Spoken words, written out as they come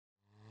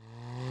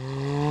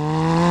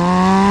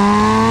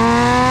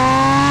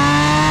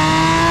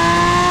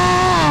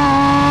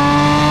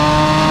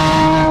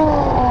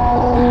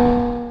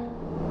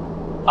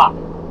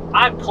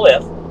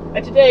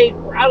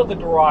out of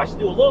the garage to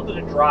do a little bit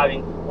of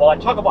driving while I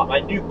talk about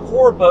my new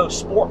Corbeau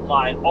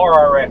Sportline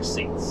RRX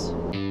seats.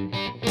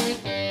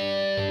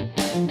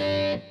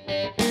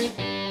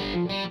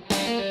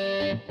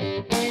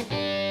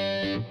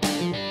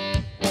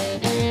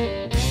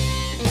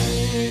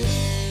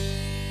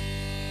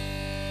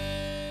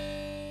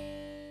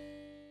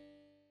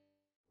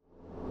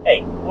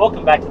 Hey,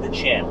 welcome back to the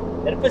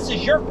channel. And if this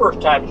is your first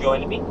time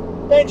joining me,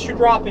 thanks for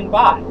dropping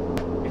by.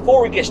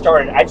 Before we get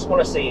started, I just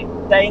want to say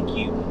thank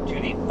you to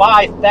the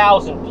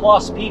 5,000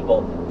 plus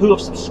people who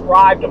have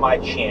subscribed to my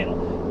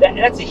channel.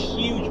 That's a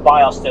huge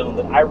milestone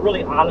that I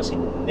really honestly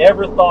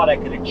never thought I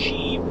could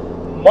achieve,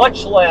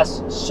 much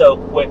less so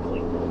quickly.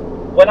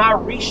 When I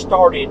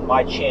restarted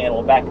my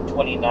channel back in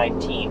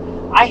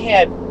 2019, I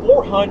had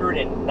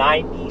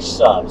 490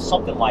 subs,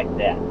 something like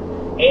that.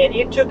 And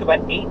it took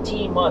about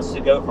 18 months to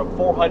go from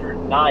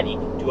 490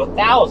 to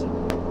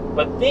 1,000.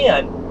 But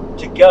then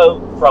to go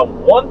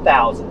from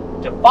 1,000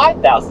 to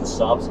 5,000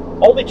 subs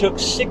only took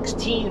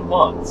 16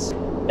 months.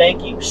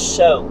 Thank you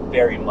so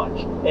very much.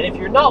 And if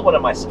you're not one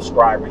of my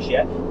subscribers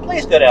yet,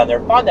 please go down there,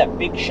 find that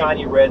big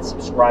shiny red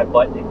subscribe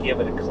button and give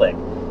it a click.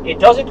 It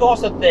doesn't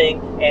cost a thing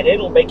and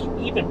it'll make you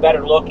even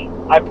better looking,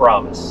 I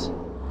promise.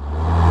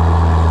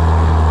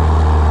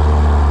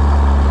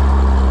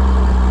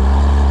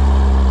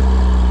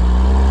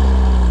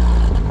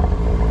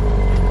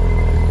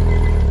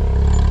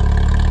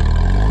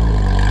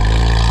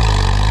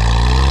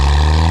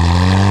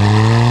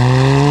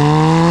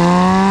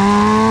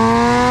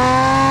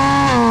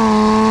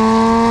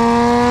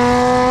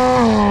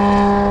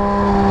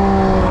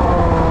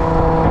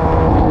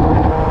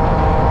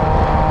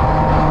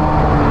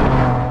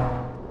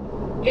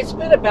 It's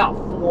been about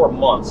 4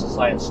 months since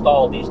I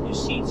installed these new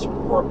seats from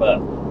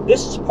Corbeau.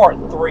 This is part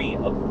 3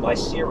 of my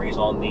series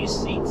on these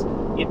seats.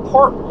 In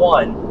part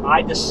 1,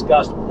 I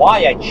discussed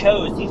why I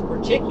chose these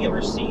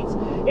particular seats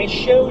and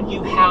showed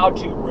you how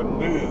to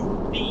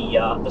remove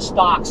the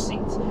stock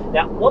seats.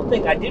 Now, one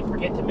thing I did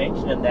forget to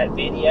mention in that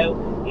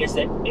video is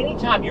that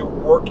anytime you're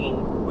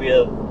working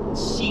with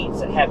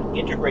seats that have an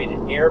integrated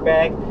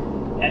airbag,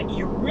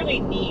 you really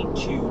need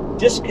to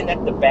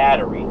disconnect the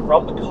battery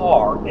from the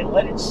car and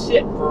let it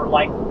sit for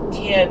like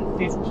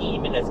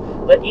 10-15 minutes.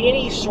 Let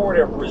any sort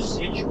of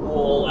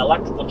residual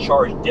electrical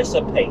charge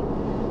dissipate.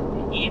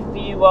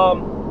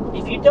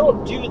 If you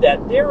don't do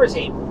that, there is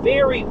a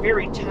very,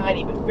 very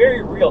tiny but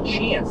very real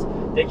chance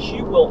that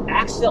you will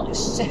accidentally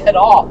set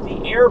off the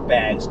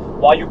airbags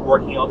while you're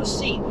working on the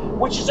seat,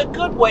 which is a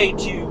good way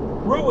to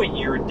ruin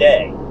your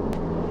day.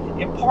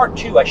 In part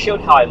 2, I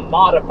showed how I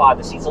modified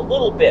the seats a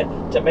little bit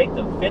to make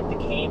them fit the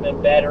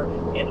Cayman better,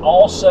 and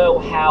also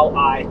how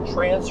I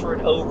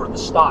transferred over the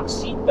stock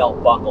seat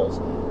belt buckles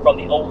from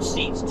the old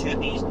seats to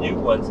these new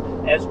ones,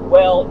 as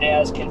well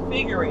as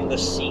configuring the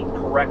seat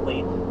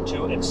correctly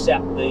to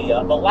accept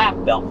the lap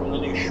belt from the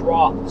new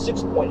Schroth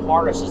 6-point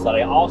harnesses that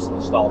I also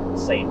installed at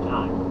the same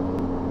time.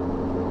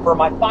 For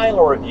my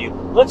final review,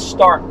 let's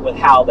start with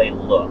how they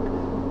look.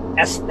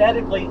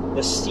 Aesthetically,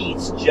 the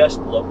seats just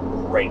look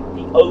great.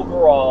 The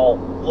overall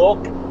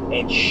look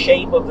and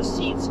shape of the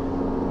seats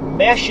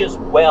meshes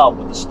well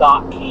with the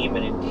stock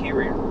Cayman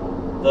interior.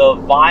 The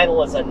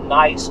vinyl is a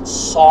nice,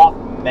 soft,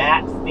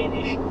 matte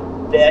finish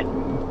that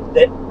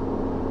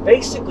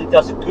basically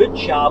does a good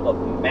job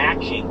of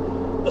matching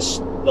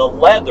the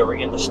leather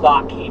in the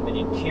stock Cayman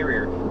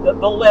interior.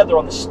 The leather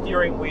on the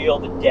steering wheel,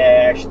 the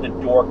dash, the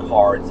door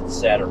cards,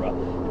 etc.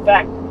 In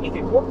fact, if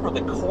it weren't for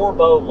the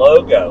Corbeau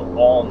logo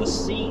on the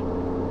seat,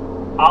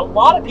 a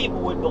lot of people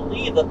would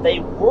believe that they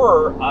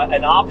were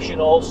an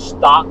optional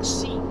stock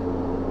seat.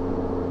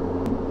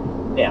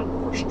 Now,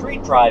 for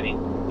street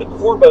driving, the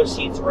Corbeau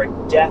seats are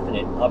a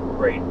definite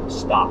upgrade from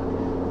stock.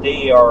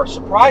 They are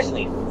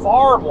surprisingly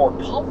far more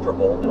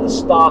comfortable than the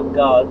stock,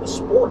 the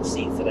sport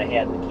seats that I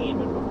had in the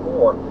Cayman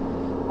before.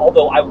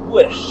 Although I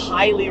would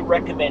highly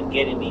recommend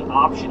getting the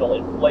optional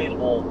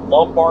inflatable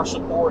lumbar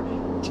support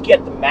to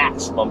get the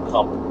maximum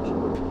comfort.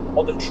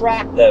 On the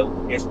track, though,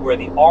 is where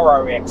the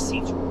RRX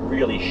seats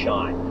really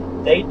shine.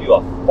 They do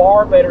a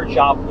far better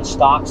job than the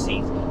stock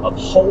seats of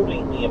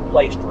holding me in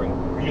place during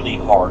really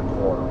hard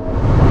corners.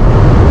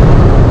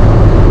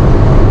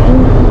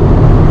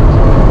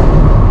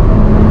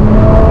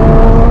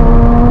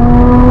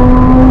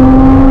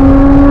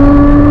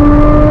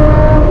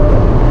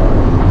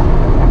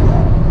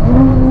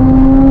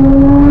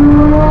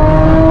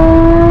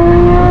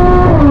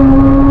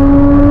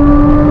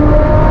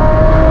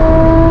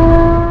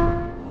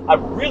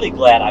 I'm really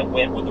glad I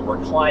went with a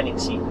reclining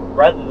seat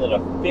rather than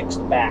a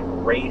fixed back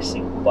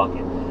racing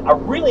bucket. I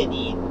really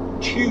need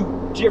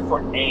 2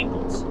 different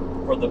angles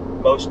for the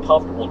most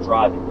comfortable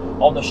driving.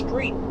 On the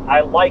street,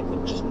 I like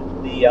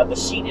the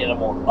seat in a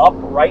more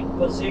upright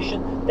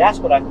position. That's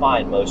what I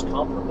find most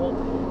comfortable.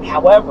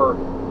 However,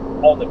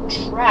 on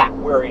the track,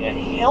 wearing a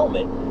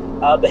helmet,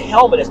 the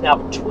helmet is now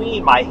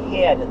between my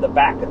head and the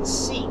back of the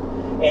seat,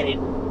 and it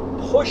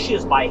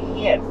pushes my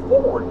head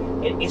forward,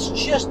 and it's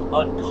just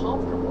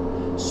uncomfortable.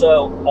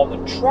 So on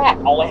the track,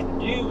 all I have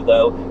to do,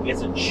 though,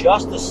 is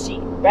adjust the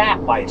seat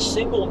back by a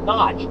single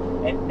notch,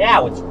 and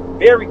now it's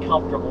very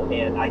comfortable,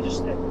 and it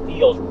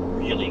feels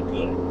really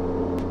good.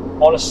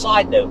 On a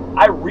side note,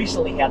 I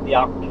recently had the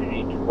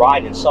opportunity to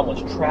ride in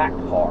someone's track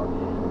car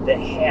that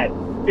had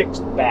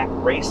fixed back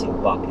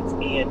racing buckets,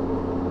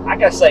 and I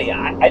gotta say,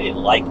 I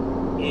didn't like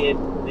it.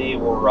 They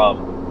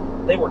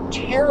were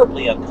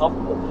terribly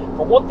uncomfortable.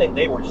 For one thing,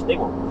 they were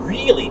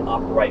really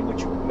upright,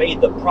 which made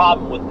the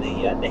problem with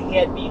the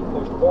head being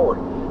pushed forward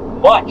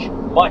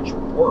much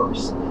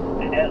worse.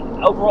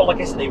 And overall, like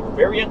I said, they were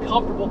very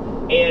uncomfortable.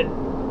 And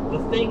the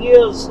thing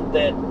is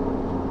that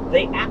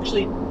they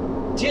actually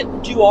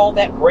didn't do all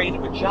that great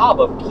of a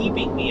job of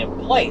keeping me in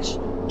place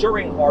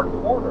during hard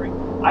cornering.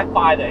 I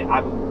find that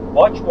I'm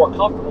much more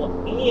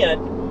comfortable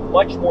and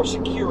much more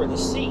secure in the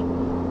seat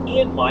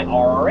in my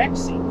RRX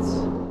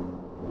seats.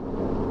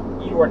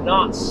 You are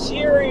not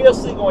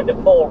seriously going to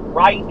pull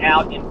right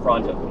out in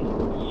front of me.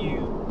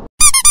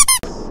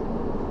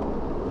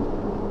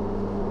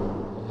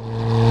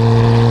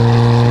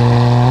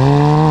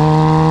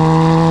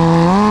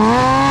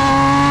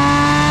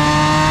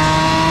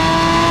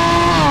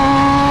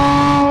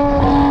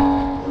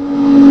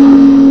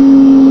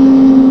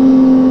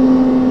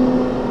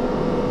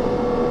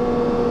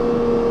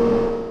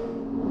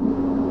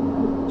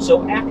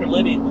 So after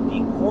living with the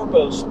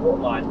Corbeau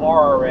Sportline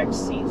RRX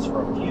seats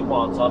for a few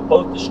months on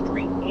both the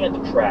street and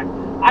the track,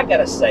 I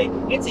gotta say,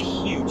 it's a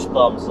huge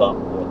thumbs up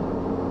for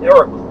them.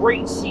 They're a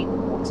great seat that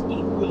works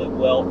equally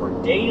well for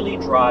daily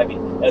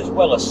driving as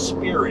well as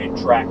spirited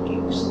track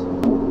use.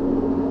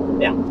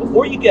 Now,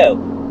 before you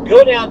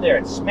go down there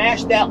and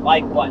smash that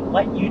like button.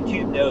 Let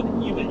YouTube know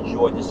that you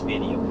enjoyed this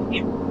video.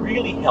 It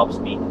really helps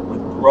me with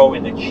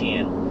growing the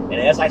channel. And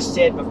as I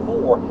said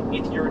before,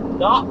 if you're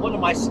not one of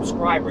my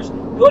subscribers,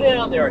 go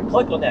down there and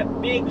click on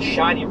that big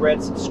shiny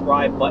red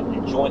subscribe button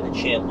and join the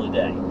channel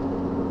today.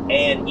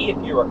 And if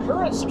you're a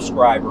current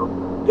subscriber,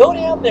 go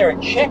down there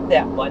and check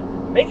that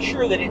button. Make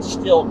sure that it's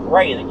still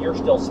gray and that you're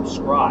still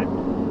subscribed.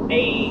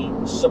 A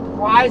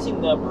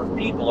surprising number of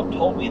people have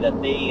told me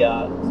that they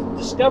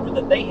discovered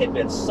that they had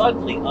been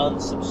suddenly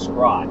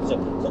unsubscribed.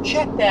 So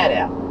check that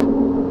out.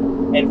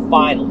 And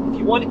finally, if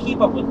you want to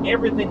keep up with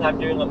everything I'm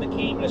doing on the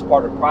Cayman as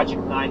part of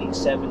Project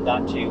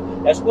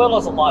 97.2, as well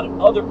as a lot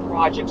of other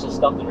projects and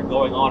stuff that are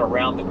going on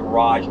around the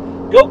garage,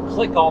 go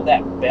click on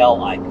that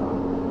bell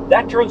icon.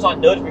 That turns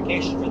on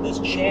notifications for this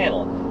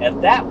channel,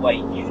 and that way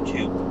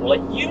YouTube will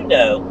let you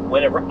know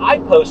whenever I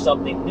post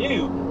something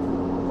new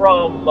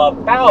from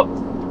about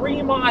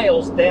 3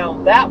 miles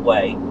down that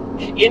way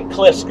in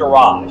Cliff's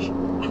garage.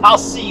 I'll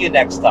see you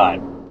next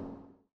time.